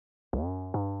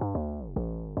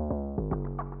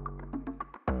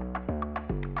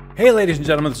Hey ladies and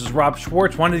gentlemen, this is Rob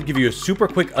Schwartz. Wanted to give you a super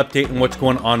quick update on what's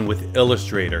going on with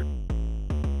Illustrator.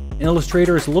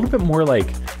 Illustrator is a little bit more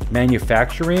like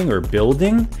manufacturing or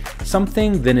building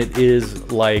something than it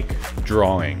is like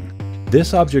drawing.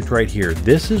 This object right here,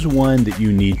 this is one that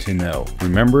you need to know.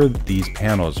 Remember, these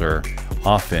panels are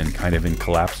often kind of in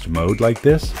collapsed mode like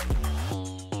this.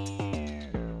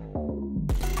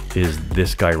 Is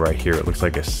this guy right here. It looks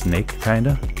like a snake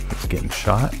kinda. It's getting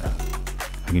shot.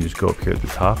 I can just go up here at the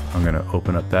top. I'm gonna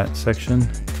open up that section.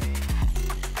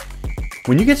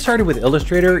 When you get started with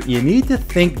Illustrator, you need to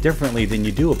think differently than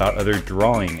you do about other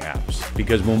drawing apps.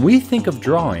 Because when we think of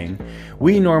drawing,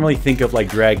 we normally think of like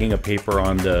dragging a paper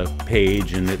on the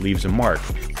page and it leaves a mark.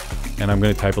 And I'm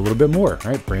gonna type a little bit more,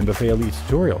 right? BrainBuffet Elite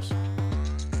Tutorials.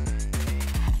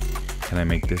 Can I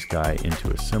make this guy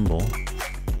into a symbol?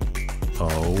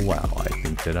 Oh wow, I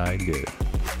think that I did.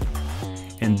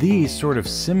 And these sort of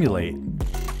simulate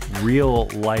real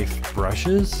life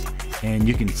brushes, and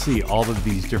you can see all of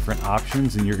these different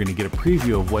options, and you're going to get a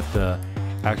preview of what the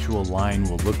actual line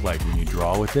will look like when you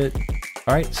draw with it.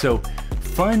 All right, so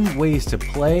fun ways to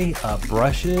play.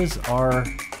 Brushes are,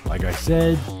 like I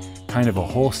said, kind of a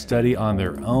whole study on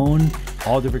their own.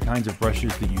 All different kinds of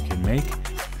brushes that you can make.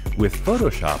 With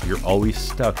Photoshop, you're always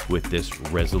stuck with this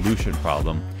resolution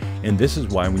problem. And this is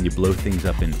why when you blow things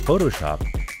up in Photoshop,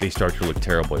 they start to look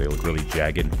terrible. They look really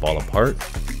jagged and fall apart.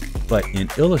 But in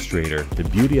Illustrator, the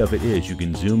beauty of it is you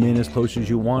can zoom in as close as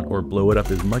you want or blow it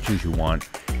up as much as you want,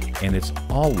 and it's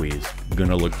always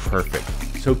gonna look perfect.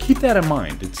 So keep that in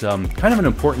mind. It's kind of an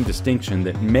important distinction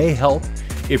that may help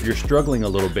if you're struggling a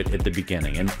little bit at the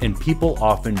beginning, and people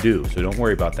often do, so don't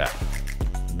worry about that.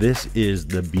 This is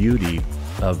the beauty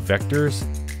of vectors